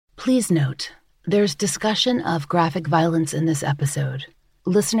Please note, there's discussion of graphic violence in this episode.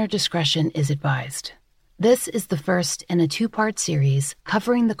 Listener discretion is advised. This is the first in a two-part series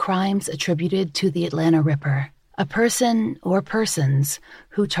covering the crimes attributed to the Atlanta Ripper, a person or persons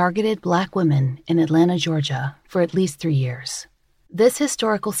who targeted Black women in Atlanta, Georgia, for at least 3 years. This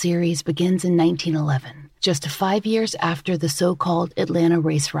historical series begins in 1911, just 5 years after the so-called Atlanta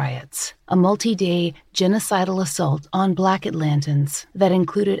race riots, a multi-day genocidal assault on Black Atlantans that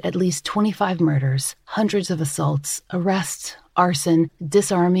included at least 25 murders, hundreds of assaults, arrests, arson,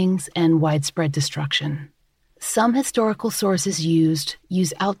 disarmings, and widespread destruction. Some historical sources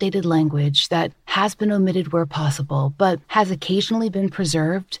use outdated language that has been omitted where possible, but has occasionally been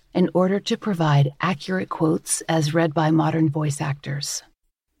preserved in order to provide accurate quotes as read by modern voice actors.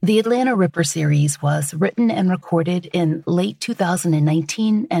 The Atlanta Ripper series was written and recorded in late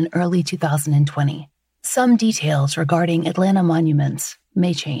 2019 and early 2020. Some details regarding Atlanta monuments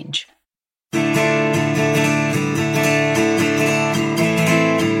may change.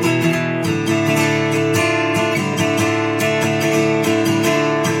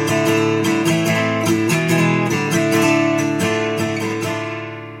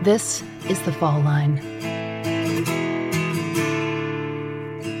 This is The Fall Line.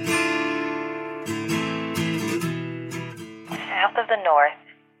 South of the north,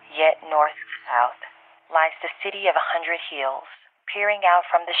 yet north of the south, lies the city of 100 hills, peering out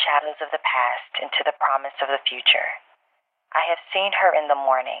from the shadows of the past into the promise of the future. I have seen her in the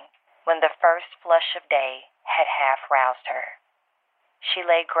morning, when the first flush of day had half roused her. She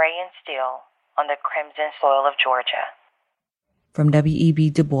lay gray and still on the crimson soil of Georgia. From W.E.B.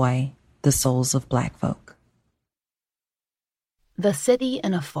 Du Bois, The Souls of Black Folk. The City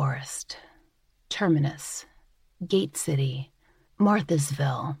in a Forest. Terminus. Gate City.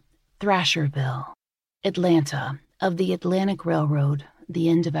 Marthasville. Thrasherville. Atlanta, of the Atlantic Railroad, the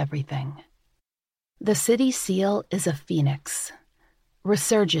end of everything. The city seal is a phoenix.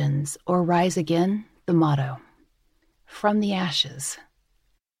 Resurgence, or rise again, the motto. From the ashes.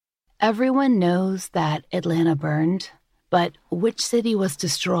 Everyone knows that Atlanta burned, but which city was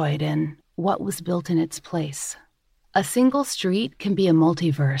destroyed and what was built in its place? A single street can be a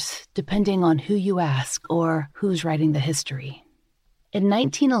multiverse, depending on who you ask or who's writing the history. In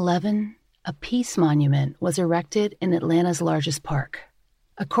 1911, a peace monument was erected in Atlanta's largest park.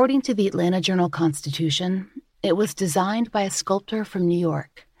 According to the Atlanta Journal-Constitution, it was designed by a sculptor from New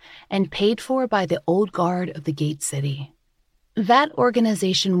York and paid for by the Old Guard of the Gate City. That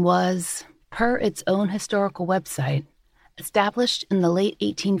organization was, per its own historical website, established in the late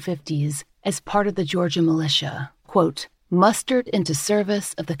 1850s as part of the Georgia militia, quote, mustered into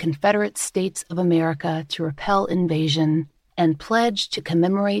service of the Confederate States of America to repel invasion and pledged to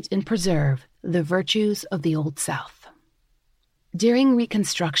commemorate and preserve the virtues of the Old South. During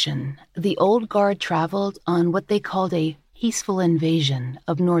Reconstruction, the Old Guard traveled on what they called a peaceful invasion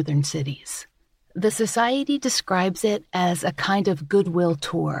of northern cities. The society describes it as a kind of goodwill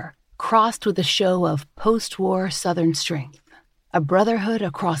tour, crossed with a show of post-war Southern strength, a brotherhood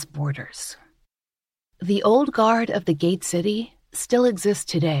across borders. The Old Guard of the Gate City still exists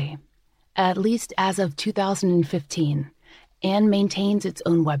today, at least as of 2015, and maintains its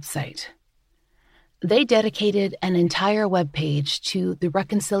own website. They dedicated an entire webpage to the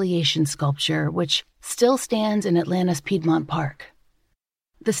Reconciliation sculpture, which still stands in Atlanta's Piedmont Park.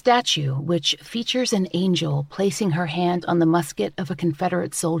 The statue, which features an angel placing her hand on the musket of a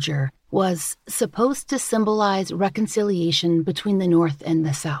Confederate soldier, was supposed to symbolize reconciliation between the North and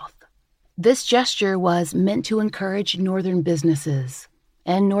the South. This gesture was meant to encourage Northern businesses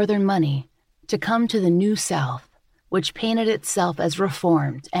and Northern money to come to the New South, which painted itself as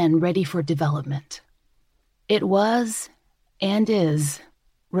reformed and ready for development. It was, and is,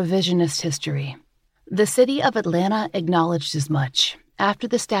 revisionist history. The city of Atlanta acknowledged as much after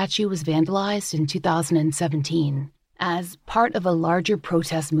the statue was vandalized in 2017 as part of a larger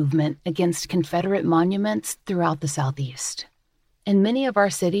protest movement against Confederate monuments throughout the Southeast. In many of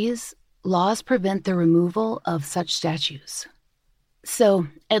our cities, laws prevent the removal of such statues. So,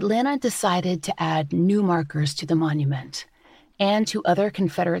 Atlanta decided to add new markers to the monument and to other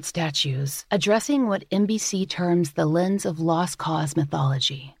Confederate statues, addressing what NBC terms the lens of lost cause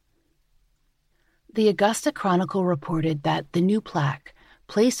mythology. The Augusta Chronicle reported that the new plaque,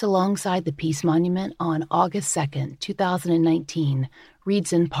 placed alongside the Peace Monument on August 2, 2019,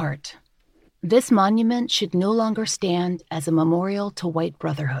 reads in part, "This monument should no longer stand as a memorial to white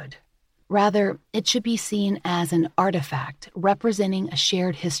brotherhood. Rather, it should be seen as an artifact representing a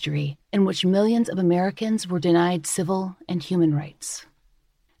shared history in which millions of Americans were denied civil and human rights."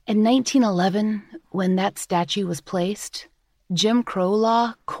 In 1911, when that statue was placed, Jim Crow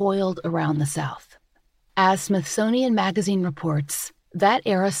law coiled around the South. As Smithsonian Magazine reports, that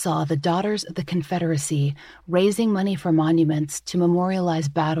era saw the Daughters of the Confederacy raising money for monuments to memorialize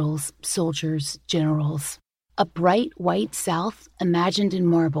battles, soldiers, generals. A bright white South imagined in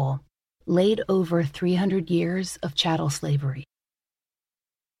marble, laid over 300 years of chattel slavery.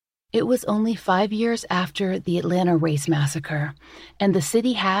 It was only 5 years after the Atlanta Race Massacre, and the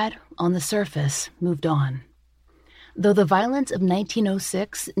city had, on the surface, moved on. Though the violence of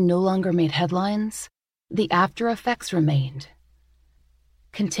 1906 no longer made headlines, the after effects remained.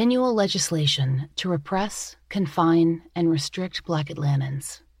 Continual legislation to repress, confine, and restrict Black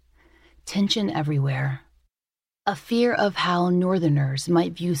Atlantans. Tension everywhere. A fear of how Northerners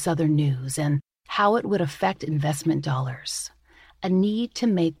might view Southern news and how it would affect investment dollars. A need to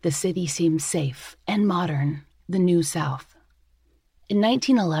make the city seem safe and modern, the New South. In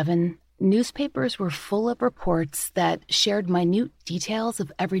 1911, newspapers were full of reports that shared minute details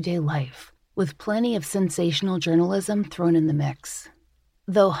of everyday life, with plenty of sensational journalism thrown in the mix.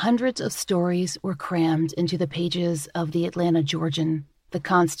 Though hundreds of stories were crammed into the pages of the Atlanta Georgian, the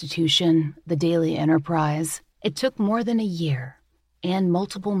Constitution, the Daily Enterprise, it took more than a year, and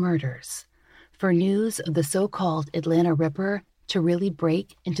multiple murders, for news of the so-called Atlanta Ripper to really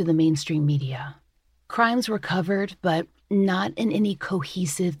break into the mainstream media. Crimes were covered, but not in any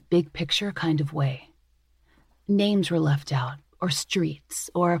cohesive, big-picture kind of way. Names were left out, or streets,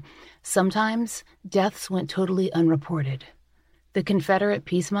 or sometimes deaths went totally unreported. The Confederate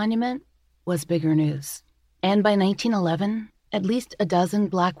Peace Monument was bigger news. And by 1911, at least a dozen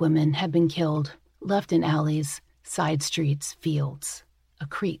Black women had been killed, left in alleys, side streets, fields, a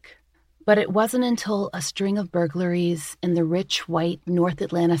creek. But it wasn't until a string of burglaries in the rich, white North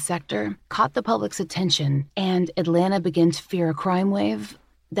Atlanta sector caught the public's attention and Atlanta began to fear a crime wave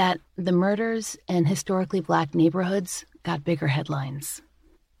that the murders in historically Black neighborhoods got bigger headlines.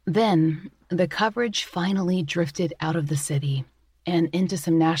 Then, the coverage finally drifted out of the city and into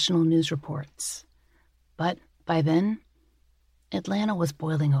some national news reports. But by then, Atlanta was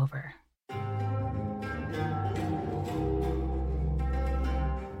boiling over.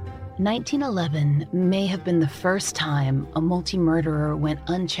 1911 may have been the first time a multi-murderer went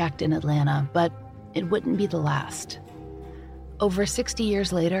unchecked in Atlanta, but it wouldn't be the last. Over 60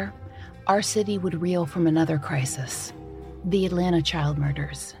 years later, our city would reel from another crisis, the Atlanta child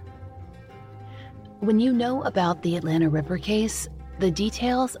murders. When you know about the Atlanta Ripper case, the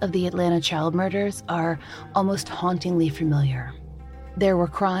details of the Atlanta child murders are almost hauntingly familiar. There were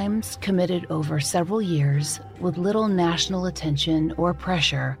crimes committed over several years with little national attention or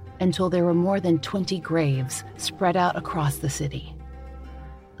pressure until there were more than 20 graves spread out across the city.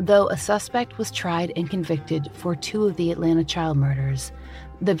 Though a suspect was tried and convicted for 2 of the Atlanta child murders,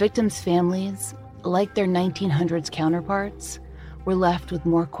 the victims' families, like their 1900s counterparts, were left with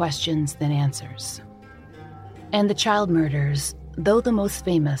more questions than answers. And the child murders, though the most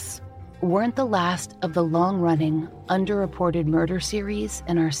famous, weren't the last of the long-running, underreported murder series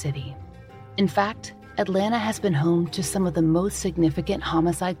in our city. In fact, Atlanta has been home to some of the most significant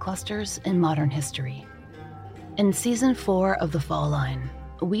homicide clusters in modern history. In Season 4 of The Fall Line,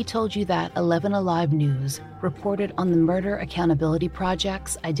 we told you that 11 Alive News reported on the Murder Accountability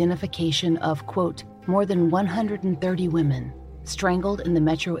Project's identification of, quote, more than 130 women strangled in the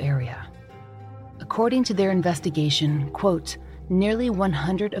metro area. According to their investigation, quote, nearly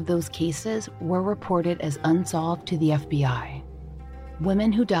 100 of those cases were reported as unsolved to the FBI.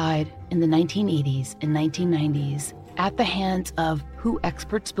 Women who died in the 1980s and 1990s at the hands of who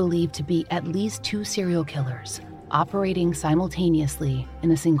experts believe to be at least 2 serial killers operating simultaneously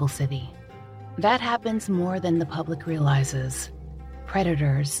in a single city. That happens more than the public realizes.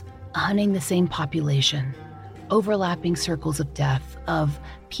 Predators hunting the same population, overlapping circles of death of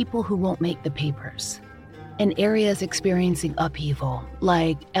people who won't make the papers. In areas experiencing upheaval,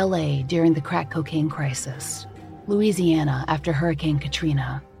 like LA during the crack cocaine crisis, Louisiana after Hurricane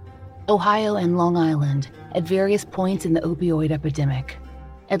Katrina, Ohio and Long Island at various points in the opioid epidemic,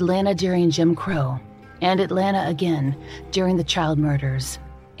 Atlanta during Jim Crow, and Atlanta again during the child murders,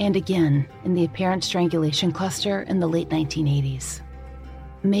 and again in the apparent strangulation cluster in the late 1980s.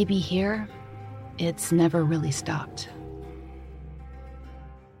 Maybe here, it's never really stopped.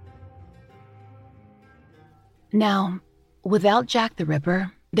 Now, without Jack the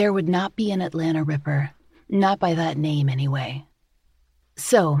Ripper, there would not be an Atlanta Ripper, not by that name anyway.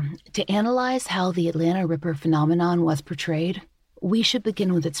 So, to analyze how the Atlanta Ripper phenomenon was portrayed, we should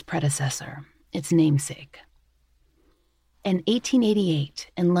begin with its predecessor, its namesake. In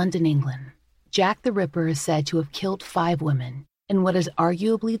 1888, in London, England, Jack the Ripper is said to have killed 5 women in what is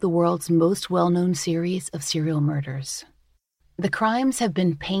arguably the world's most well-known series of serial murders. The crimes have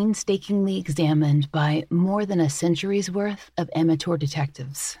been painstakingly examined by more than a century's worth of amateur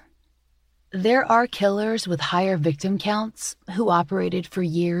detectives. There are killers with higher victim counts who operated for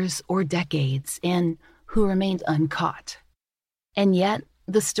years or decades and who remained uncaught. And yet,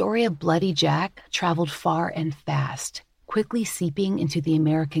 the story of Bloody Jack traveled far and fast, quickly seeping into the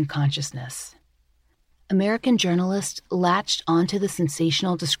American consciousness. American journalists latched onto the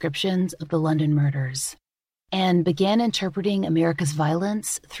sensational descriptions of the London murders and began interpreting America's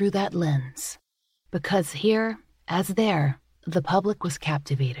violence through that lens. Because here, as there, the public was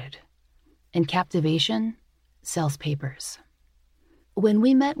captivated. And captivation sells papers. When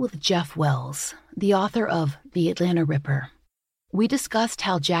we met with Jeff Wells, the author of The Atlanta Ripper, we discussed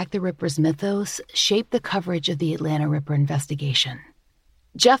how Jack the Ripper's mythos shaped the coverage of the Atlanta Ripper investigation.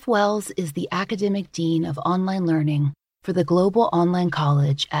 Jeff Wells is the academic dean of online learning for the Global Online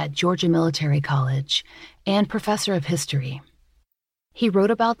College at Georgia Military College and professor of history. He wrote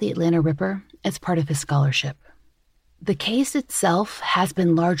about the Atlanta Ripper as part of his scholarship. The case itself has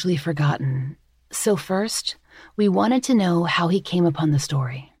been largely forgotten, so first, we wanted to know how he came upon the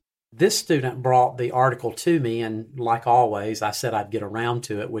story. This student brought the article to me, and like always, I said I'd get around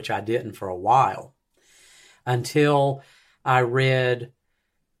to it, which I didn't for a while, until I read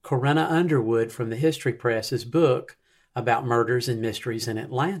Corinna Underwood from the History Press's book about murders and mysteries in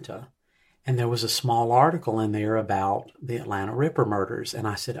Atlanta. And there was a small article in there about the Atlanta Ripper murders. And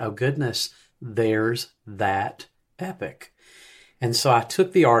I said, oh goodness, there's that epic. And so I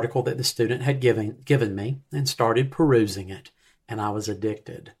took the article that the student had given me and started perusing it. And I was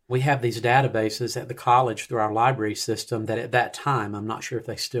addicted. We have these databases at the college through our library system that at that time, I'm not sure if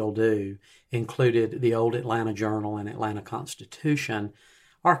they still do, included the old Atlanta Journal and Atlanta Constitution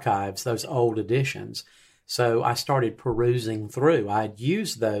archives, those old editions. So I started perusing through. I had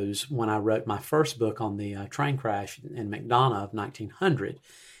used those when I wrote my first book on the train crash in McDonough of 1900.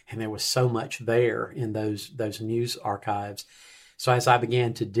 And there was so much there in those news archives. So as I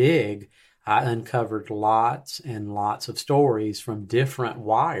began to dig, I uncovered lots and lots of stories from different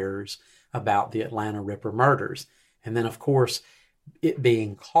wires about the Atlanta Ripper murders. And then, of course, it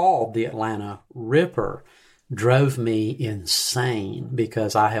being called the Atlanta Ripper drove me insane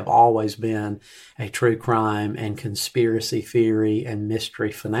because I have always been a true crime and conspiracy theory and mystery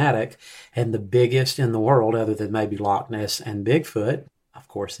fanatic. And the biggest in the world, other than maybe Loch Ness and Bigfoot, of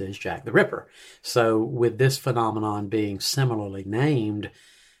course, is Jack the Ripper. So with this phenomenon being similarly named,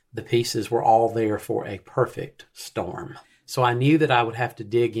 the pieces were all there for a perfect storm. So I knew that I would have to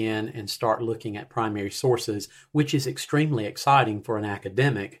dig in and start looking at primary sources, which is extremely exciting for an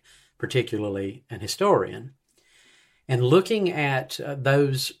academic, particularly an historian. And looking at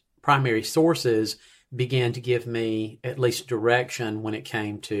those primary sources began to give me at least direction when it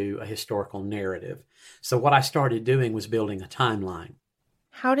came to a historical narrative. So what I started doing was building a timeline.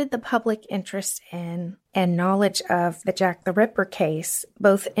 How did the public interest in and knowledge of the Jack the Ripper case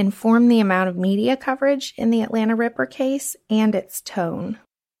both inform the amount of media coverage in the Atlanta Ripper case and its tone?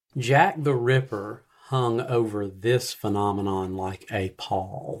 Jack the Ripper hung over this phenomenon like a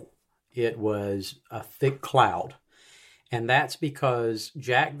pall. It was a thick cloud. And that's because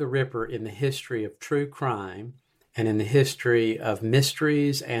Jack the Ripper in the history of true crime and in the history of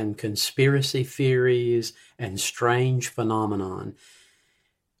mysteries and conspiracy theories and strange phenomenon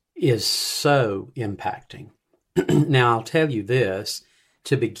is so impacting. Now, I'll tell you this.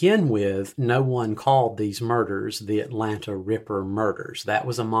 To begin with, no one called these murders the Atlanta Ripper murders. That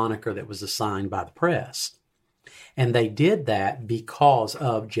was a moniker that was assigned by the press. And they did that because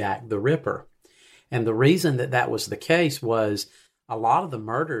of Jack the Ripper. And the reason that that was the case was a lot of the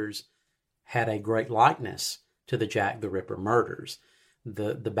murders had a great likeness to the Jack the Ripper murders.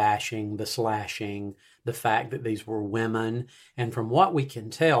 The bashing, the slashing, the fact that these were women. And from what we can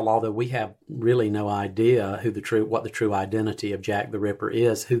tell, although we have really no idea what the true identity of Jack the Ripper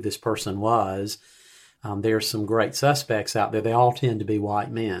is, who this person was, there's some great suspects out there. They all tend to be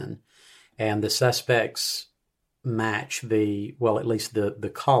white men. And the suspects match at least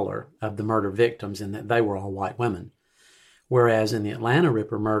the color of the murder victims in that they were all white women. Whereas in the Atlanta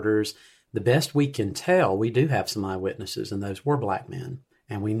Ripper murders, the best we can tell, we do have some eyewitnesses, and those were black men.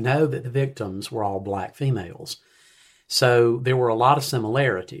 And we know that the victims were all black females. So there were a lot of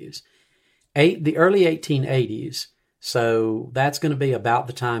similarities. The early 1880s, so that's going to be about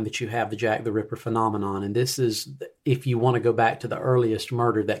the time that you have the Jack the Ripper phenomenon. And this is, if you want to go back to the earliest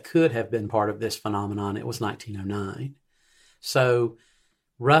murder that could have been part of this phenomenon, it was 1909. So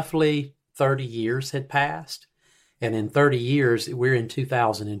roughly 30 years had passed. And in 30 years, we're in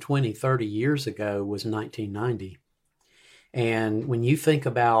 2020, 30 years ago was 1990. And when you think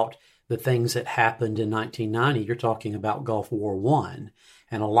about the things that happened in 1990, you're talking about Gulf War I.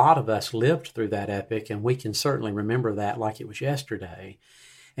 And a lot of us lived through that epic, and we can certainly remember that like it was yesterday.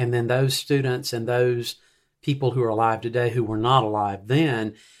 And then those students and those people who are alive today who were not alive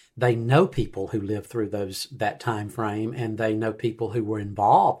then, they know people who lived through that time frame, and they know people who were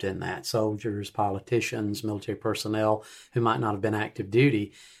involved in that, soldiers, politicians, military personnel who might not have been active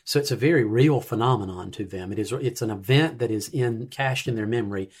duty. So it's a very real phenomenon to them. It's an event that is cached in their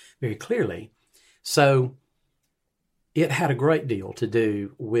memory very clearly. So it had a great deal to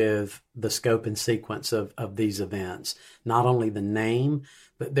do with the scope and sequence of these events. Not only the name,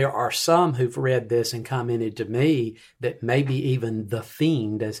 but there are some who've read this and commented to me that maybe even the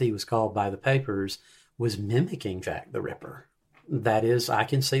Fiend, as he was called by the papers, was mimicking Jack the Ripper. That is, I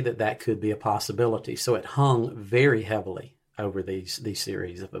can see that could be a possibility. So it hung very heavily over these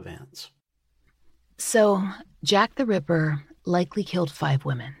series of events. So Jack the Ripper likely killed 5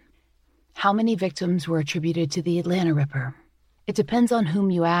 women. How many victims were attributed to the Atlanta Ripper? It depends on whom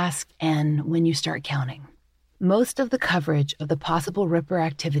you ask and when you start counting. Most of the coverage of the possible Ripper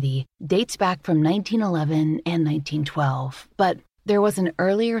activity dates back from 1911 and 1912, but there was an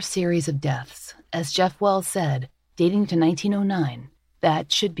earlier series of deaths, as Jeff Wells said, dating to 1909,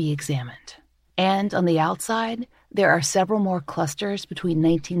 that should be examined. And on the outside, there are several more clusters between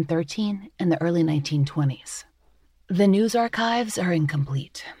 1913 and the early 1920s. The news archives are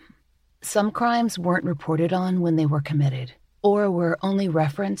incomplete. Some crimes weren't reported on when they were committed, or were only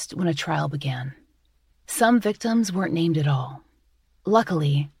referenced when a trial began. Some victims weren't named at all.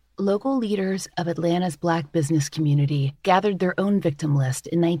 Luckily, local leaders of Atlanta's Black business community gathered their own victim list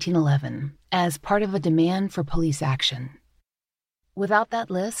in 1911 as part of a demand for police action. Without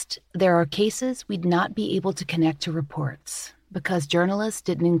that list, there are cases we'd not be able to connect to reports because journalists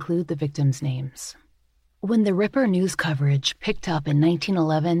didn't include the victims' names. When the Ripper news coverage picked up in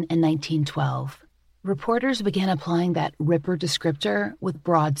 1911 and 1912, reporters began applying that Ripper descriptor with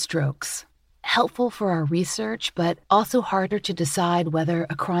broad strokes. Helpful for our research, but also harder to decide whether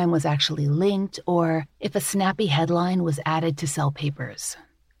a crime was actually linked or if a snappy headline was added to sell papers.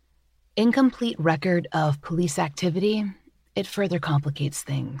 Incomplete record of police activity, it further complicates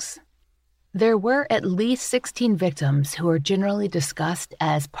things. There were at least 16 victims who are generally discussed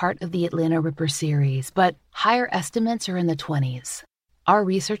as part of the Atlanta Ripper series, but higher estimates are in the 20s. Our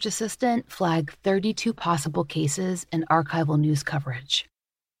research assistant flagged 32 possible cases in archival news coverage.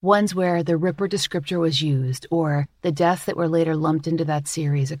 Ones where the Ripper descriptor was used or the deaths that were later lumped into that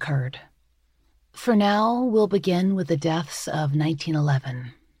series occurred. For now, we'll begin with the deaths of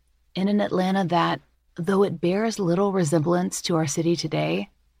 1911, in an Atlanta that, though it bears little resemblance to our city today,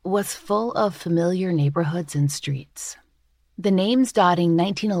 was full of familiar neighborhoods and streets. The names dotting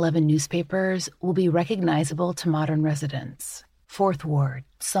 1911 newspapers will be recognizable to modern residents: Fourth Ward,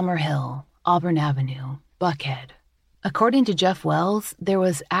 Summer Hill, Auburn Avenue, Buckhead. According to Jeff Wells, there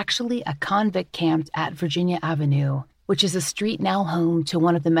was actually a convict camped at Virginia Avenue, which is a street now home to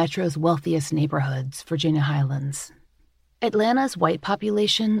one of the Metro's wealthiest neighborhoods, Virginia Highlands. Atlanta's white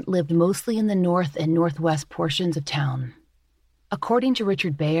population lived mostly in the north and northwest portions of town. According to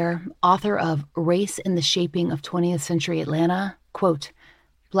Richard Baer, author of Race in the Shaping of 20th Century Atlanta, quote,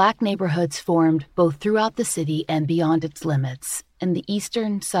 Black neighborhoods formed both throughout the city and beyond its limits, in the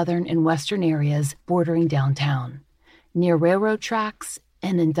eastern, southern, and western areas bordering downtown, near railroad tracks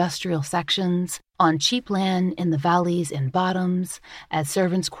and industrial sections, on cheap land in the valleys and bottoms, as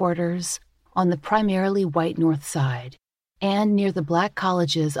servants' quarters, on the primarily white north side, and near the Black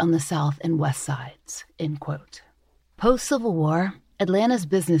colleges on the south and west sides, end quote. Post-Civil War, Atlanta's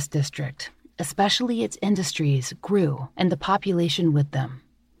business district, especially its industries, grew, and the population with them.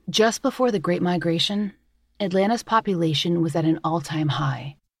 Just before the Great Migration, Atlanta's population was at an all-time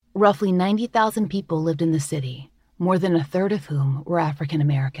high. Roughly 90,000 people lived in the city, more than a third of whom were African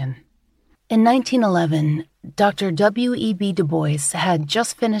American. In 1911, Dr. W.E.B. Du Bois had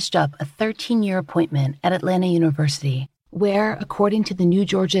just finished up a 13-year appointment at Atlanta University, where, according to the New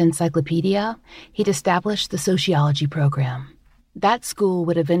Georgia Encyclopedia, he'd established the sociology program. That school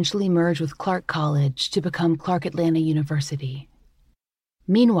would eventually merge with Clark College to become Clark Atlanta University.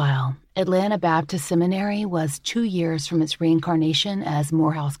 Meanwhile, Atlanta Baptist Seminary was 2 years from its reincarnation as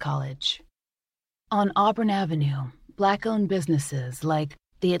Morehouse College. On Auburn Avenue, Black-owned businesses like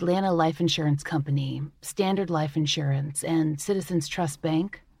the Atlanta Life Insurance Company, Standard Life Insurance, and Citizens Trust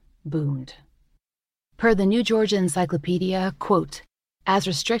Bank boomed. Per the New Georgia Encyclopedia, quote, as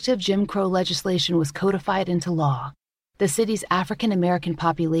restrictive Jim Crow legislation was codified into law, the city's African American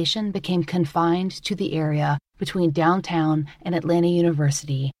population became confined to the area between downtown and Atlanta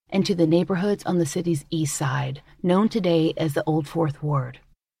University and to the neighborhoods on the city's east side, known today as the Old Fourth Ward.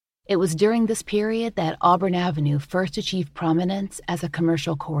 It was during this period that Auburn Avenue first achieved prominence as a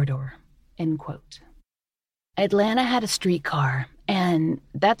commercial corridor, end quote. Atlanta had a streetcar, and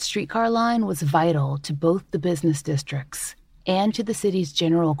that streetcar line was vital to both the business districts and to the city's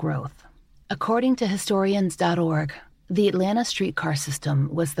general growth. According to historians.org, the Atlanta streetcar system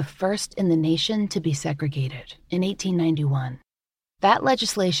was the first in the nation to be segregated in 1891. That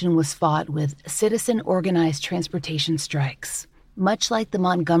legislation was fought with citizen-organized transportation strikes, much like the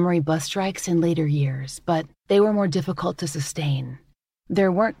Montgomery bus strikes in later years, but they were more difficult to sustain.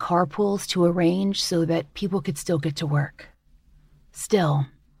 There weren't carpools to arrange so that people could still get to work. Still,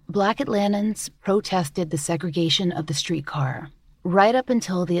 Black Atlantans protested the segregation of the streetcar right up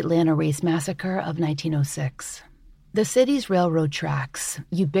until the Atlanta Race Massacre of 1906. The city's railroad tracks,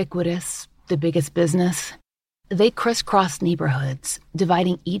 ubiquitous, the biggest business, they crisscrossed neighborhoods,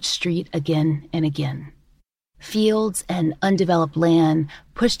 dividing each street again and again. Fields and undeveloped land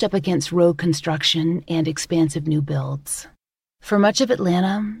pushed up against road construction and expansive new builds. For much of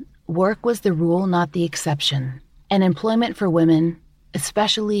Atlanta, work was the rule, not the exception, and employment for women,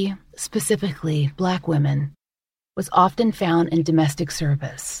 specifically Black women, was often found in domestic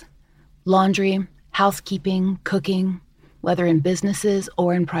service. Laundry, housekeeping, cooking, whether in businesses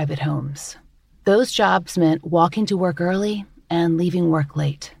or in private homes. Those jobs meant walking to work early and leaving work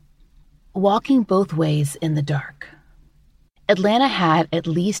late. Walking both ways in the dark. Atlanta had at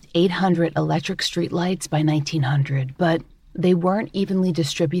least 800 electric streetlights by 1900, but they weren't evenly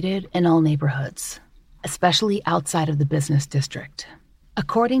distributed in all neighborhoods, especially outside of the business district.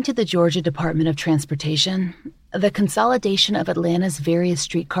 According to the Georgia Department of Transportation, the consolidation of Atlanta's various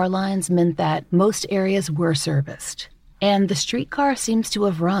streetcar lines meant that most areas were serviced, and the streetcar seems to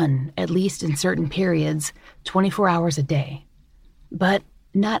have run, at least in certain periods, 24 hours a day. But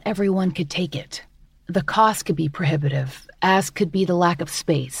not everyone could take it. The cost could be prohibitive, as could be the lack of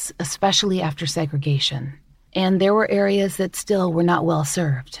space, especially after segregation. And there were areas that still were not well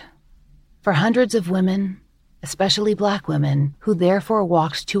served. For hundreds of women, especially Black women, who therefore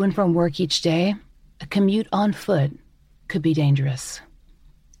walked to and from work each day, a commute on foot could be dangerous.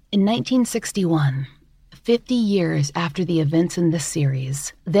 In 1961, 50 years after the events in this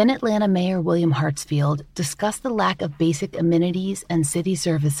series, then Atlanta Mayor William Hartsfield discussed the lack of basic amenities and city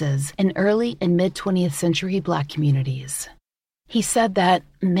services in early and mid-20th century Black communities. He said that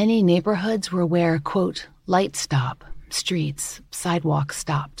many neighborhoods were where, quote, lights stop, streets, sidewalks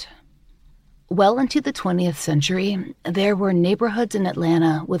stopped. Well into the 20th century, there were neighborhoods in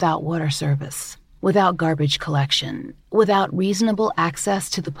Atlanta without water service, without garbage collection, without reasonable access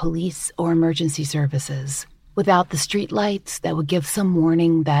to the police or emergency services, without the street lights that would give some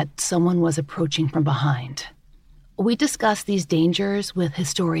warning that someone was approaching from behind. We discussed these dangers with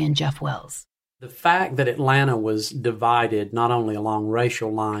historian Jeff Wells. The fact that Atlanta was divided not only along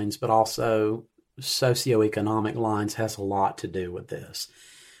racial lines, but also socioeconomic lines has a lot to do with this.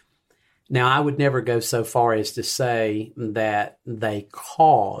 Now, I would never go so far as to say that they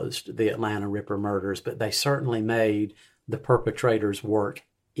caused the Atlanta Ripper murders, but they certainly made the perpetrators' work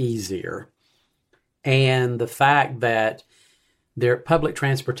easier. And the fact that their public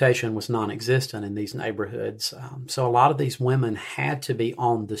transportation was non-existent in these neighborhoods, so a lot of these women had to be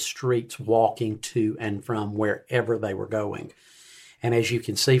on the streets walking to and from wherever they were going. And as you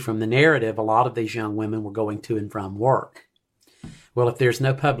can see from the narrative, a lot of these young women were going to and from work. Well, if there's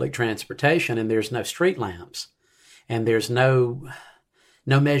no public transportation and there's no street lamps and there's no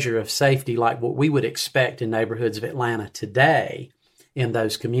measure of safety like what we would expect in neighborhoods of Atlanta today in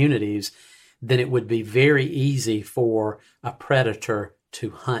those communities, then it would be very easy for a predator to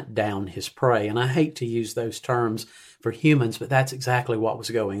hunt down his prey. And I hate to use those terms for humans, but that's exactly what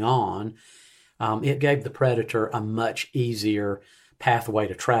was going on. It gave the predator a much easier pathway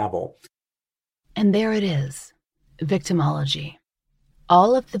to travel. And there it is, victimology.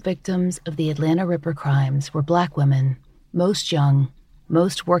 All of the victims of the Atlanta Ripper crimes were Black women, most young,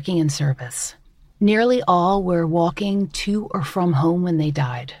 most working in service. Nearly all were walking to or from home when they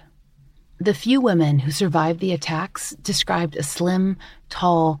died. The few women who survived the attacks described a slim,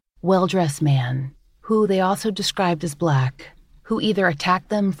 tall, well-dressed man, who they also described as Black, who either attacked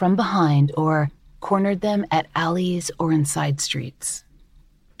them from behind or cornered them at alleys or in side streets.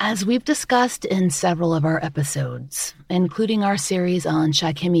 As we've discussed in several of our episodes, including our series on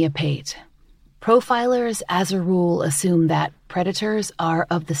Shikimia Pate, profilers as a rule assume that predators are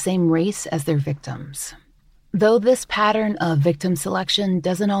of the same race as their victims. Though this pattern of victim selection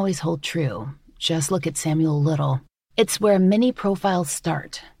doesn't always hold true, just look at Samuel Little, it's where many profiles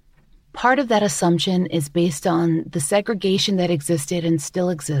start. Part of that assumption is based on the segregation that existed and still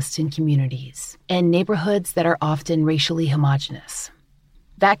exists in communities and neighborhoods that are often racially homogenous.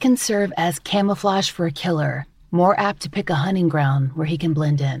 That can serve as camouflage for a killer, more apt to pick a hunting ground where he can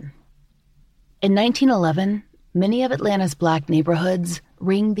blend in. In 1911, many of Atlanta's Black neighborhoods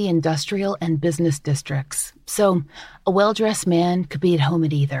ringed the industrial and business districts, so a well-dressed man could be at home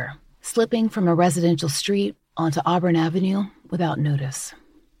at either, slipping from a residential street onto Auburn Avenue without notice.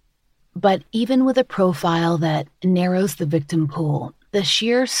 But even with a profile that narrows the victim pool, the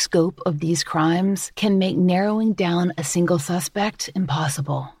sheer scope of these crimes can make narrowing down a single suspect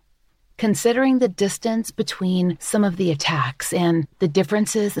impossible. Considering the distance between some of the attacks and the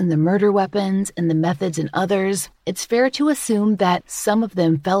differences in the murder weapons and the methods in others, it's fair to assume that some of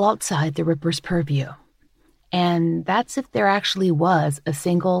them fell outside the Ripper's purview. And that's if there actually was a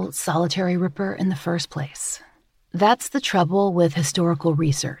single solitary Ripper in the first place. That's the trouble with historical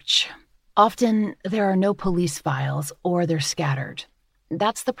research. Often, there are no police files or they're scattered.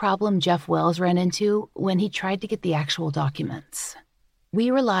 That's the problem Jeff Wells ran into when he tried to get the actual documents. We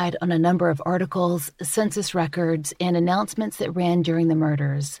relied on a number of articles, census records, and announcements that ran during the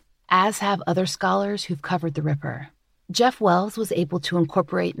murders, as have other scholars who've covered the Ripper. Jeff Wells was able to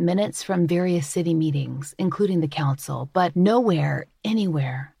incorporate minutes from various city meetings, including the council, but nowhere,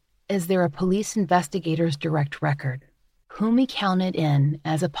 anywhere, is there a police investigator's direct record. Whom he counted in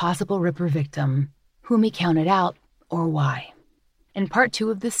as a possible Ripper victim, whom he counted out, or why. In part 2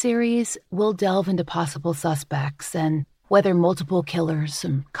 of this series, we'll delve into possible suspects and whether multiple killers,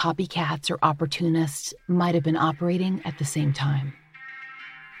 some copycats or opportunists, might have been operating at the same time.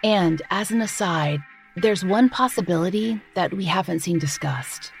 And as an aside, there's one possibility that we haven't seen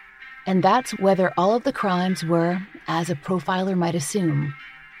discussed, and that's whether all of the crimes were, as a profiler might assume,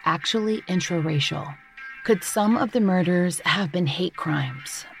 actually intraracial. Could some of the murders have been hate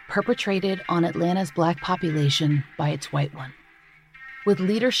crimes perpetrated on Atlanta's Black population by its white one? With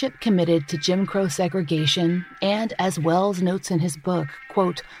leadership committed to Jim Crow segregation and, as Wells notes in his book,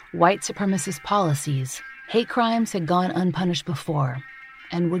 quote, white supremacist policies, hate crimes had gone unpunished before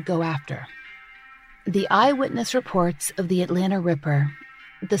and would go after. The eyewitness reports of the Atlanta Ripper,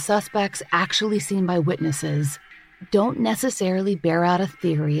 the suspects actually seen by witnesses, don't necessarily bear out a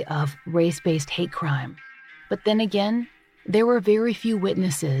theory of race-based hate crime. But then again, there were very few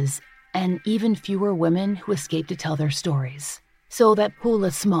witnesses and even fewer women who escaped to tell their stories. So that pool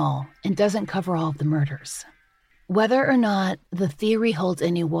is small and doesn't cover all of the murders. Whether or not the theory holds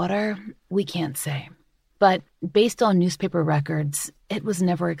any water, we can't say. But based on newspaper records, it was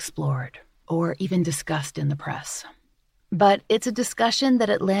never explored or even discussed in the press. But it's a discussion that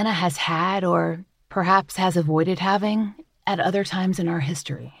Atlanta has had or perhaps has avoided having at other times in our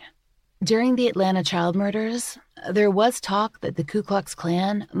history. During the Atlanta child murders, there was talk that the Ku Klux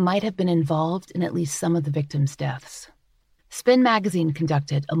Klan might have been involved in at least some of the victims' deaths. Spin Magazine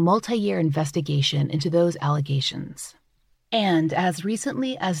conducted a multi-year investigation into those allegations. And as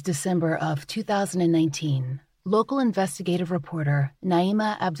recently as December of 2019, local investigative reporter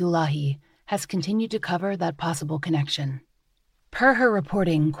Naima Abdullahi has continued to cover that possible connection. Per her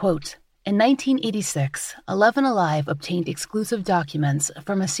reporting, quote, in 1986, 11 Alive obtained exclusive documents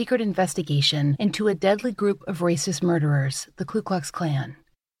from a secret investigation into a deadly group of racist murderers, the Ku Klux Klan.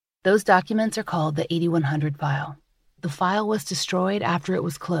 Those documents are called the 8100 file. The file was destroyed after it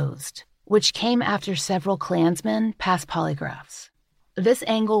was closed, which came after several Klansmen passed polygraphs. This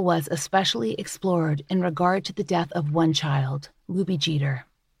angle was especially explored in regard to the death of one child, Luby Jeter.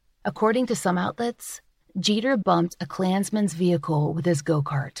 According to some outlets, Jeter bumped a Klansman's vehicle with his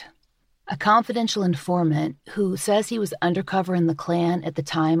go-kart. A confidential informant who says he was undercover in the Klan at the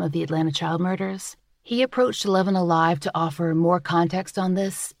time of the Atlanta child murders, he approached 11 Alive to offer more context on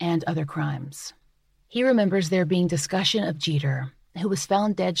this and other crimes. He remembers there being discussion of Jeter, who was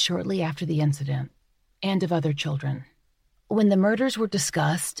found dead shortly after the incident, and of other children. When the murders were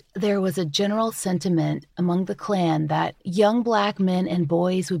discussed, there was a general sentiment among the Klan that young Black men and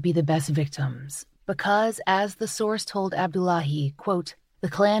boys would be the best victims, because, as the source told Abdullahi, quote, the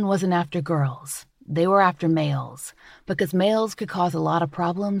Klan wasn't after girls. They were after males, because males could cause a lot of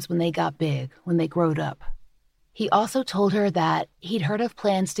problems when they got big, when they growed up. He also told her that he'd heard of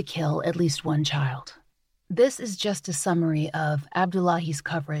plans to kill at least one child. This is just a summary of Abdullahi's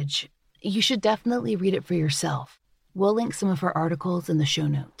coverage. You should definitely read it for yourself. We'll link some of her articles in the show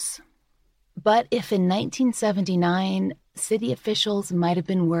notes. But if in 1979, city officials might have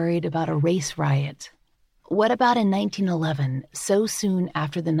been worried about a race riot, what about in 1911, so soon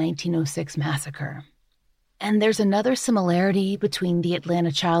after the 1906 massacre? And there's another similarity between the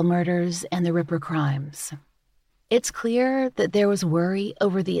Atlanta child murders and the Ripper crimes. It's clear that there was worry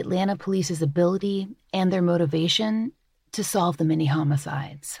over the Atlanta police's ability and their motivation to solve the many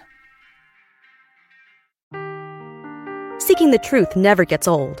homicides. Seeking the truth never gets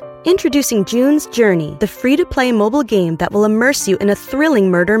old. Introducing June's Journey, the free-to-play mobile game that will immerse you in a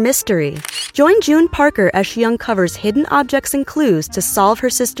thrilling murder mystery. Join June Parker as she uncovers hidden objects and clues to solve her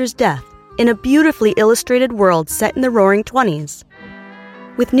sister's death in a beautifully illustrated world set in the Roaring '20s.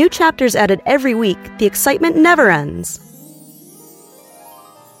 With new chapters added every week, the excitement never ends.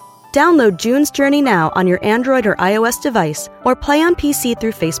 Download June's Journey now on your Android or iOS device, or play on PC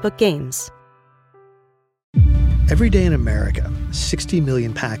through Facebook Games. Every day in America, 60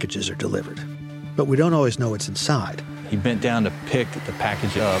 million packages are delivered, but we don't always know what's inside. He bent down to pick the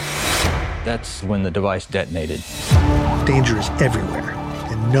package up. That's when the device detonated. Danger is everywhere,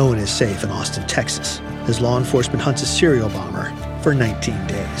 and no one is safe in Austin, Texas, as law enforcement hunts a serial bomber for 19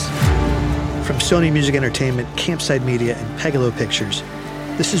 days. From Sony Music Entertainment, Campside Media, and Pegalo Pictures,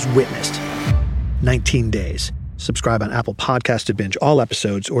 this is Witnessed. 19 Days. Subscribe on Apple Podcasts to binge all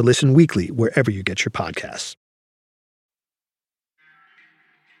episodes or listen weekly wherever you get your podcasts.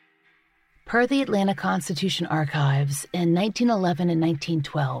 Per the Atlanta Constitution Archives, in 1911 and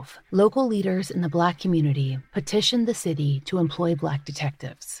 1912, local leaders in the Black community petitioned the city to employ Black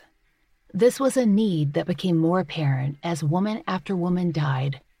detectives. This was a need that became more apparent as woman after woman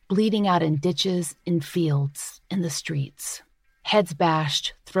died, bleeding out in ditches, in fields, in the streets. Heads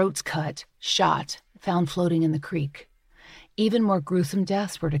bashed, throats cut, shot, found floating in the creek. Even more gruesome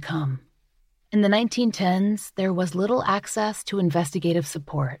deaths were to come. In the 1910s, there was little access to investigative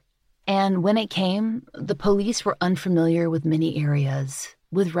support. And when it came, the police were unfamiliar with many areas,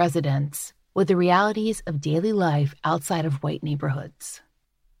 with residents, with the realities of daily life outside of white neighborhoods.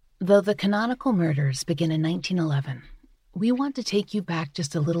 Though the canonical murders begin in 1911, we want to take you back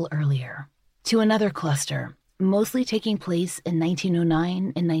just a little earlier, to another cluster, mostly taking place in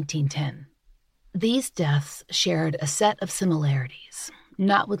 1909 and 1910. These deaths shared a set of similarities,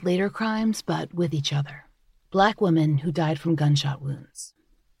 not with later crimes, but with each other. Black women who died from gunshot wounds.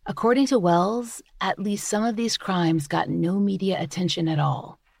 According to Wells, at least some of these crimes got no media attention at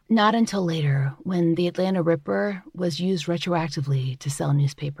all, not until later when the Atlanta Ripper was used retroactively to sell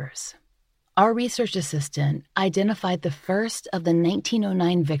newspapers. Our research assistant identified the first of the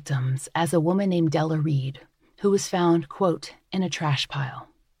 1909 victims as a woman named Della Reed, who was found, quote, in a trash pile.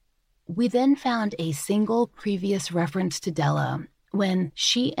 We then found a single previous reference to Della when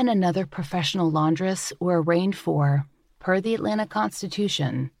she and another professional laundress were arraigned for, per the Atlanta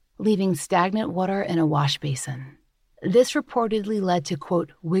Constitution, leaving stagnant water in a wash basin. This reportedly led to,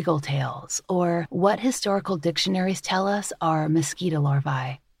 quote, wiggle tails, or what historical dictionaries tell us are mosquito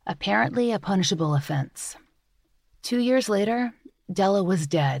larvae, apparently a punishable offense. 2 years later, Della was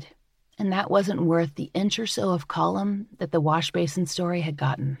dead, and that wasn't worth the inch or so of column that the wash basin story had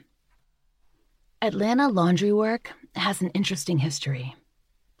gotten. Atlanta laundry work has an interesting history.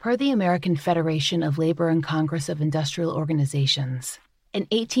 Per the American Federation of Labor and Congress of Industrial Organizations, in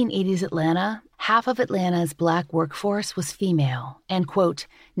 1880s Atlanta, half of Atlanta's Black workforce was female, and, quote,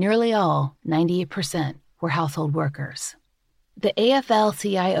 nearly all, 98%, were household workers. The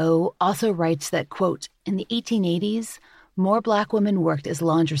AFL-CIO also writes that, quote, in the 1880s, more Black women worked as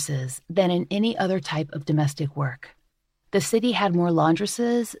laundresses than in any other type of domestic work. The city had more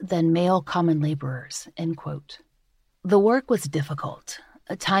laundresses than male common laborers, end quote. The work was difficult,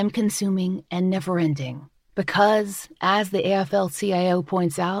 time-consuming, and never-ending because, as the AFL-CIO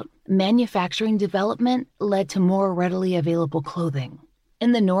points out, manufacturing development led to more readily available clothing.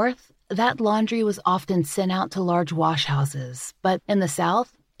 In the North, that laundry was often sent out to large wash houses, but in the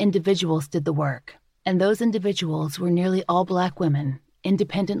South, individuals did the work, and those individuals were nearly all Black women,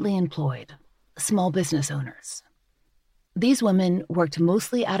 independently employed, small business owners. These women worked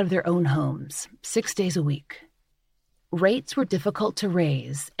mostly out of their own homes, 6 days a week. Rates were difficult to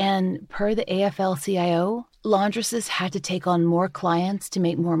raise, and per the AFL-CIO, laundresses had to take on more clients to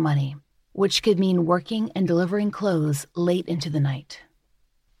make more money, which could mean working and delivering clothes late into the night.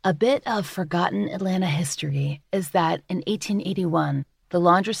 A bit of forgotten Atlanta history is that in 1881, the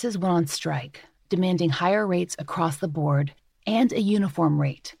laundresses went on strike, demanding higher rates across the board and a uniform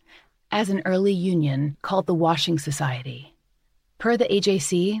rate, as an early union called the Washing Society. Per the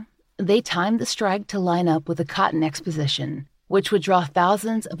AJC, they timed the strike to line up with the Cotton Exposition, which would draw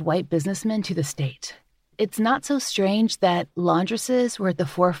thousands of white businessmen to the state. It's not so strange that laundresses were at the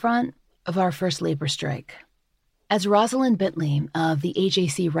forefront of our first labor strike. As Rosalind Bentley of the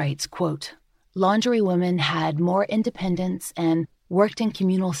AJC writes, quote, laundry women had more independence and worked in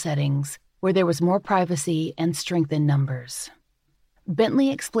communal settings where there was more privacy and strength in numbers. Bentley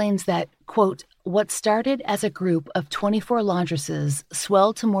explains that, quote, what started as a group of 24 laundresses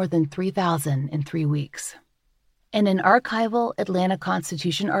swelled to more than 3,000 in 3 weeks. In an archival Atlanta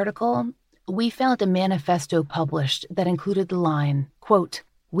Constitution article, we found a manifesto published that included the line, quote,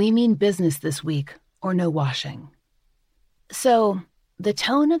 "We mean business this week or no washing." So, the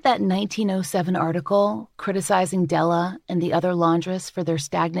tone of that 1907 article criticizing Della and the other laundress for their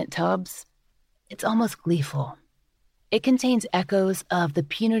stagnant tubs, it's almost gleeful. It contains echoes of the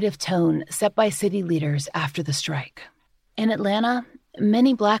punitive tone set by city leaders after the strike. In Atlanta,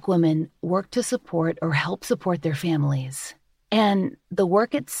 many Black women worked to support or help support their families, and the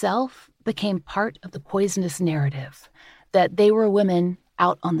work itself became part of the poisonous narrative that they were women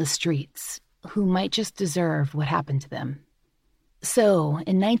out on the streets who might just deserve what happened to them. So,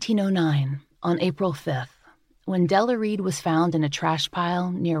 in 1909, on April 5th, when Della Reed was found in a trash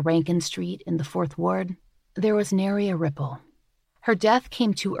pile near Rankin Street in the 4th Ward, there was nary a ripple. Her death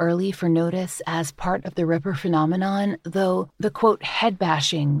came too early for notice as part of the Ripper phenomenon, though the, quote, head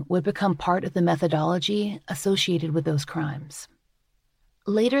bashing would become part of the methodology associated with those crimes.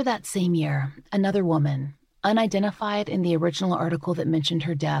 Later that same year, another woman, unidentified in the original article that mentioned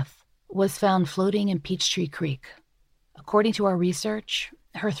her death, was found floating in Peachtree Creek. According to our research,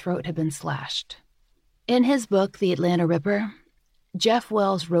 her throat had been slashed. In his book, The Atlanta Ripper, Jeff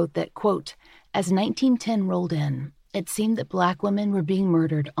Wells wrote that, quote, as 1910 rolled in, it seemed that Black women were being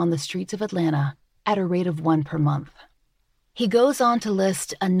murdered on the streets of Atlanta at a rate of 1 per month. He goes on to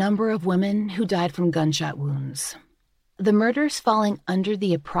list a number of women who died from gunshot wounds. The murders falling under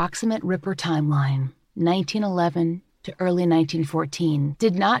the approximate Ripper timeline, 1911 to early 1914,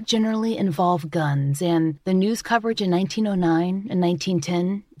 did not generally involve guns, and the news coverage in 1909 and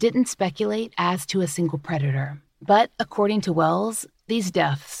 1910 didn't speculate as to a single predator. But according to Wells, these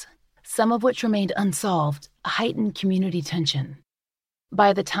deaths, some of which remained unsolved, heightened community tension.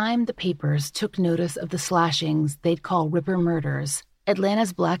 By the time the papers took notice of the slashings they'd call Ripper murders,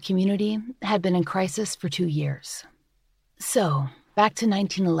 Atlanta's Black community had been in crisis for 2 years. So, back to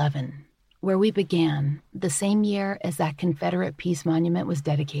 1911, where we began, the same year as that Confederate Peace Monument was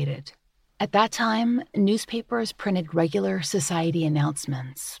dedicated. At that time, newspapers printed regular society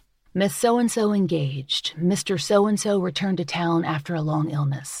announcements. Miss So-and-so engaged. Mr. So-and-so returned to town after a long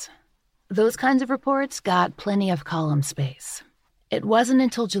illness. Those kinds of reports got plenty of column space. It wasn't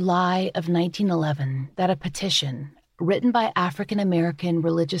until July of 1911 that a petition, written by African American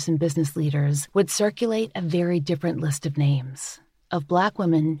religious and business leaders, would circulate a very different list of names of Black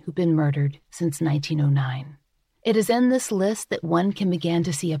women who've been murdered since 1909. It is in this list that one can begin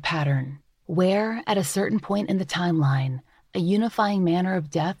to see a pattern, where, at a certain point in the timeline, a unifying manner of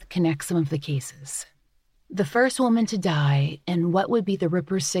death connects some of the cases. The first woman to die in what would be the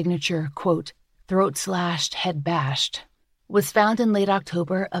Ripper's signature, quote, throat slashed, head bashed, was found in late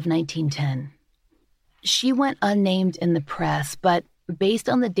October of 1910. She went unnamed in the press, but based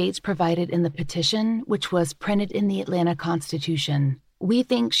on the dates provided in the petition, which was printed in the Atlanta Constitution, we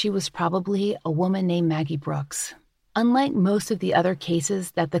think she was probably a woman named Maggie Brooks. Unlike most of the other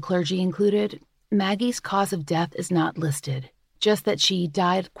cases that the clergy included, Maggie's cause of death is not listed, just that she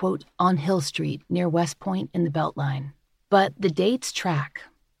died, quote, on Hill Street near West Point in the Beltline. But the dates track.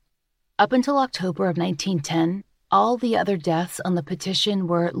 Up until October of 1910, all the other deaths on the petition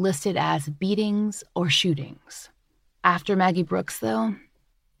were listed as beatings or shootings. After Maggie Brooks, though,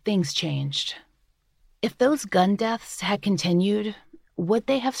 things changed. If those gun deaths had continued, would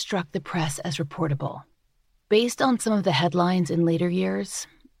they have struck the press as reportable? Based on some of the headlines in later years,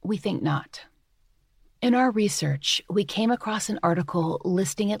 we think not. In our research, we came across an article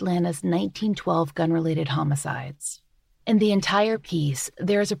listing Atlanta's 1912 gun-related homicides. In the entire piece,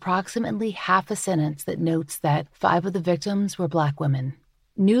 there is approximately half a sentence that notes that 5 of the victims were Black women.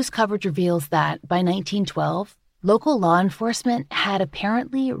 News coverage reveals that, by 1912, local law enforcement had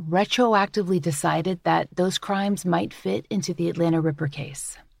apparently retroactively decided that those crimes might fit into the Atlanta Ripper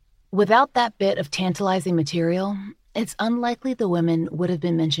case. Without that bit of tantalizing material, it's unlikely the women would have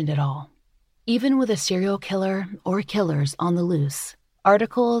been mentioned at all. Even with a serial killer or killers on the loose,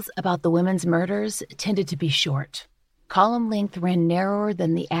 articles about the women's murders tended to be short. Column length ran narrower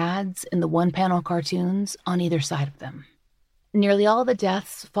than the ads in the one-panel cartoons on either side of them. Nearly all the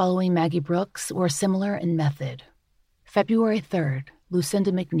deaths following Maggie Brooks were similar in method. February 3rd,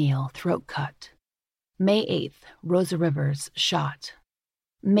 Lucinda McNeil, throat cut. May 8th, Rosa Rivers, shot.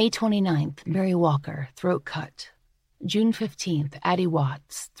 May 29th, Mary Walker, throat cut. June 15th, Addie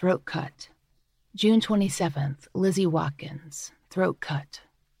Watts, throat cut. June 27th, Lizzie Watkins, throat cut.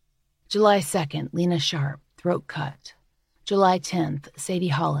 July 2nd, Lena Sharp, throat cut. July 10th, Sadie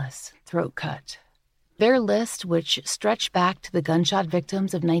Hollis, throat cut. Their list, which stretched back to the gunshot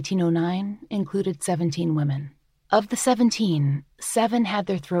victims of 1909, included 17 women. Of the 17, 7 had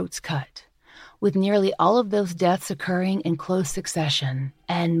their throats cut, with nearly all of those deaths occurring in close succession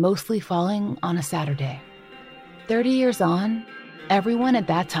and mostly falling on a Saturday. 30 years on, everyone at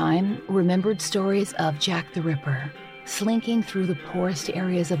that time remembered stories of Jack the Ripper slinking through the poorest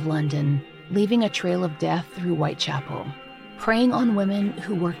areas of London, leaving a trail of death through Whitechapel, preying on women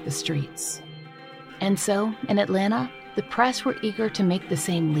who worked the streets. And so, in Atlanta, the press were eager to make the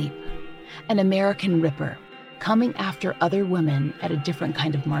same leap, an American Ripper, coming after other women at a different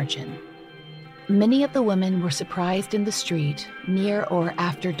kind of margin. Many of the women were surprised in the street, near or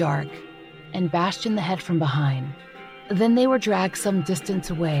after dark, and bashed in the head from behind. Then they were dragged some distance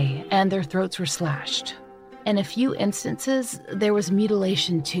away, and their throats were slashed. In a few instances, there was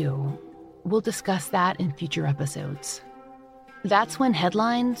mutilation too. We'll discuss that in future episodes. That's when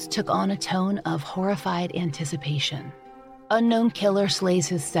headlines took on a tone of horrified anticipation. Unknown killer slays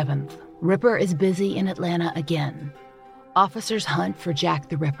his seventh. Ripper is busy in Atlanta again. Officers hunt for Jack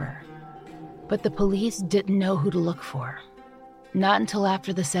the Ripper. But the police didn't know who to look for. Not until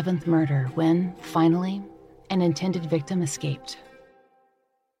after the seventh murder, when, finally, an intended victim escaped.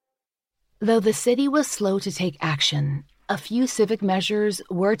 Though the city was slow to take action, a few civic measures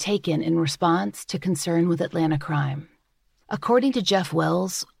were taken in response to concern with Atlanta crime. According to Jeff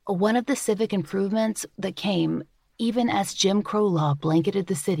Wells, one of the civic improvements that came, even as Jim Crow law blanketed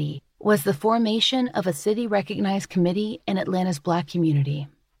the city, was the formation of a city-recognized committee in Atlanta's Black community.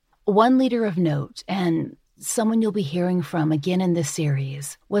 One leader of note, and someone you'll be hearing from again in this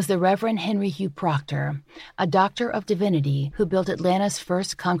series, was the Reverend Henry Hugh Proctor, a doctor of divinity who built Atlanta's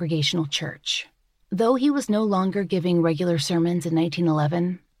first congregational church. Though he was no longer giving regular sermons in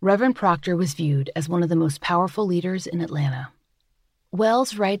 1911, Reverend Proctor was viewed as one of the most powerful leaders in Atlanta.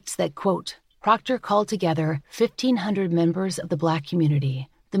 Wells writes that, quote, Proctor called together 1,500 members of the Black community,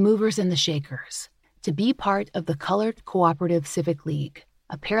 the movers and the shakers, to be part of the Colored Cooperative Civic League,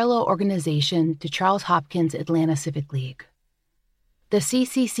 a parallel organization to Charles Hopkins' Atlanta Civic League. The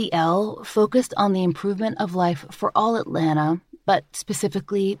CCCL focused on the improvement of life for all Atlanta, but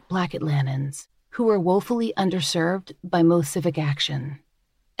specifically Black Atlantans, who were woefully underserved by most civic action.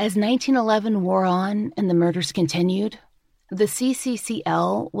 As 1911 wore on and the murders continued, the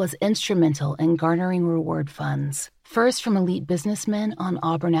CCCL was instrumental in garnering reward funds, first from elite businessmen on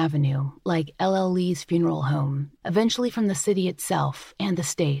Auburn Avenue, like L.L. Lee's funeral home, eventually from the city itself and the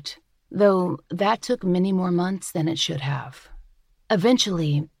state, though that took many more months than it should have.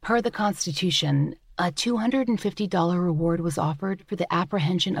 Eventually, per the Constitution, a $250 reward was offered for the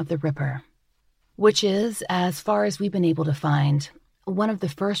apprehension of the Ripper, which is, as far as we've been able to find, one of the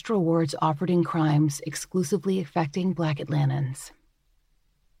first rewards offered in crimes exclusively affecting Black Atlantans.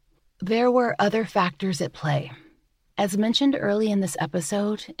 There were other factors at play. As mentioned early in this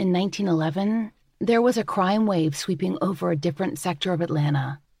episode, in 1911, there was a crime wave sweeping over a different sector of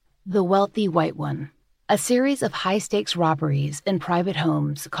Atlanta, the wealthy white one. A series of high-stakes robberies in private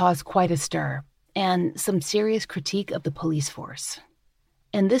homes caused quite a stir, and some serious critique of the police force.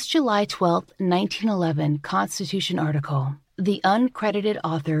 In this July 12, 1911 Constitution article, the uncredited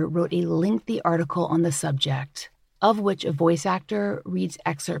author wrote a lengthy article on the subject, of which a voice actor reads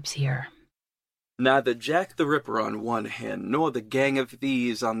excerpts here. Neither Jack the Ripper on one hand, nor the gang of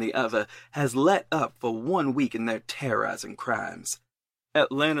thieves on the other, has let up for 1 week in their terrorizing crimes.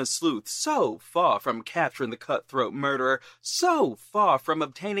 Atlanta's sleuth, so far from capturing the cutthroat murderer, so far from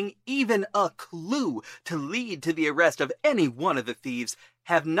obtaining even a clue to lead to the arrest of any one of the thieves,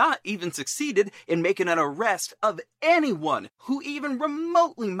 have not even succeeded in making an arrest of anyone who even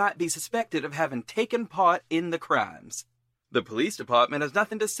remotely might be suspected of having taken part in the crimes. The police department has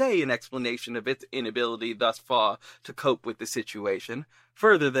nothing to say in explanation of its inability thus far to cope with the situation,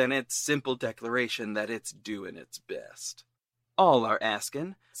 further than its simple declaration that it's doing its best. All are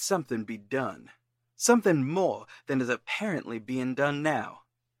asking something be done, something more than is apparently being done now.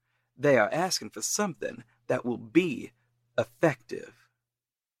 They are asking for something that will be effective.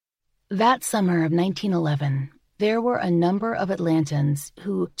 That summer of 1911, there were a number of Atlantans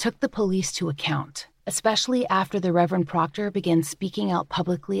who took the police to account, especially after the Reverend Proctor began speaking out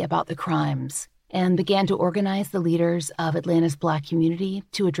publicly about the crimes and began to organize the leaders of Atlanta's Black community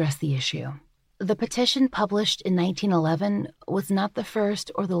to address the issue. The petition published in 1911 was not the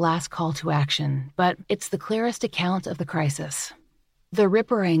first or the last call to action, but it's the clearest account of the crisis. The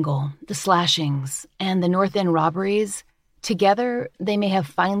Ripper angle, the slashings, and the North End robberies, together, they may have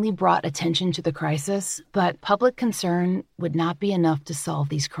finally brought attention to the crisis, but public concern would not be enough to solve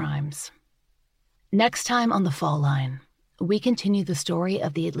these crimes. Next time on The Fall Line, we continue the story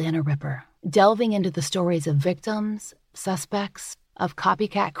of the Atlanta Ripper, delving into the stories of victims, suspects, of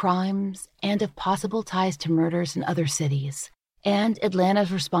copycat crimes, and of possible ties to murders in other cities, and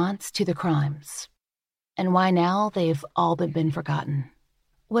Atlanta's response to the crimes, and why now they've all but been forgotten.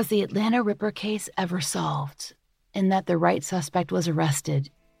 Was the Atlanta Ripper case ever solved, in that the right suspect was arrested?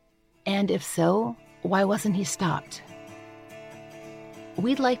 And if so, why wasn't he stopped?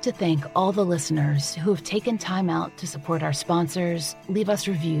 We'd like to thank all the listeners who have taken time out to support our sponsors, leave us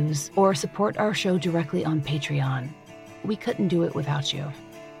reviews, or support our show directly on Patreon. We couldn't do it without you.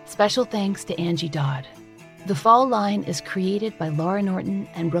 Special thanks to Angie Dodd. The Fall Line is created by Laura Norton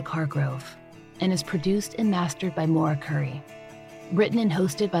and Brooke Hargrove, and is produced and mastered by Maura Curry. Written and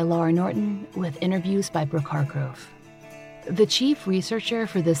hosted by Laura Norton, with interviews by Brooke Hargrove. The chief researcher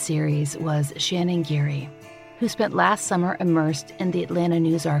for this series was Shannon Geary, who spent last summer immersed in the Atlanta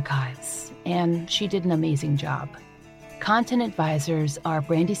News Archives, and she did an amazing job. Content advisors are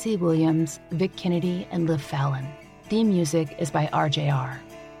Brandy C. Williams, Vic Kennedy, and Liv Fallon. Theme music is by RJR.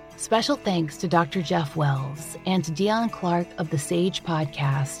 Special thanks to Dr. Jeff Wells and to Dion Clark of the Sage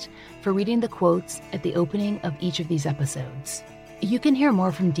Podcast for reading the quotes at the opening of each of these episodes. You can hear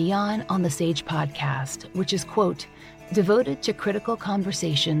more from Dion on the Sage Podcast, which is, quote, devoted to critical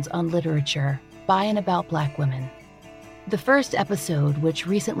conversations on literature by and about Black women. The first episode, which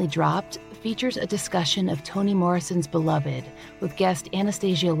recently dropped, features a discussion of Toni Morrison's Beloved with guest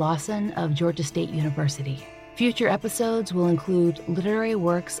Anastasia Lawson of Georgia State University. Future episodes will include literary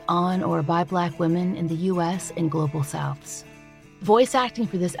works on or by Black women in the U.S. and Global Souths. Voice acting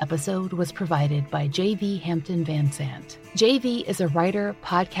for this episode was provided by J.V. Hampton Van Sant. J.V. is a writer,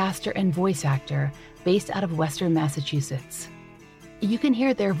 podcaster, and voice actor based out of Western Massachusetts. You can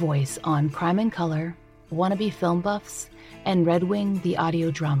hear their voice on Crime and Color, Wannabe Film Buffs, and Red Wing the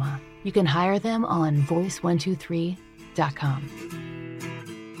audio drama. You can hire them on voice123.com.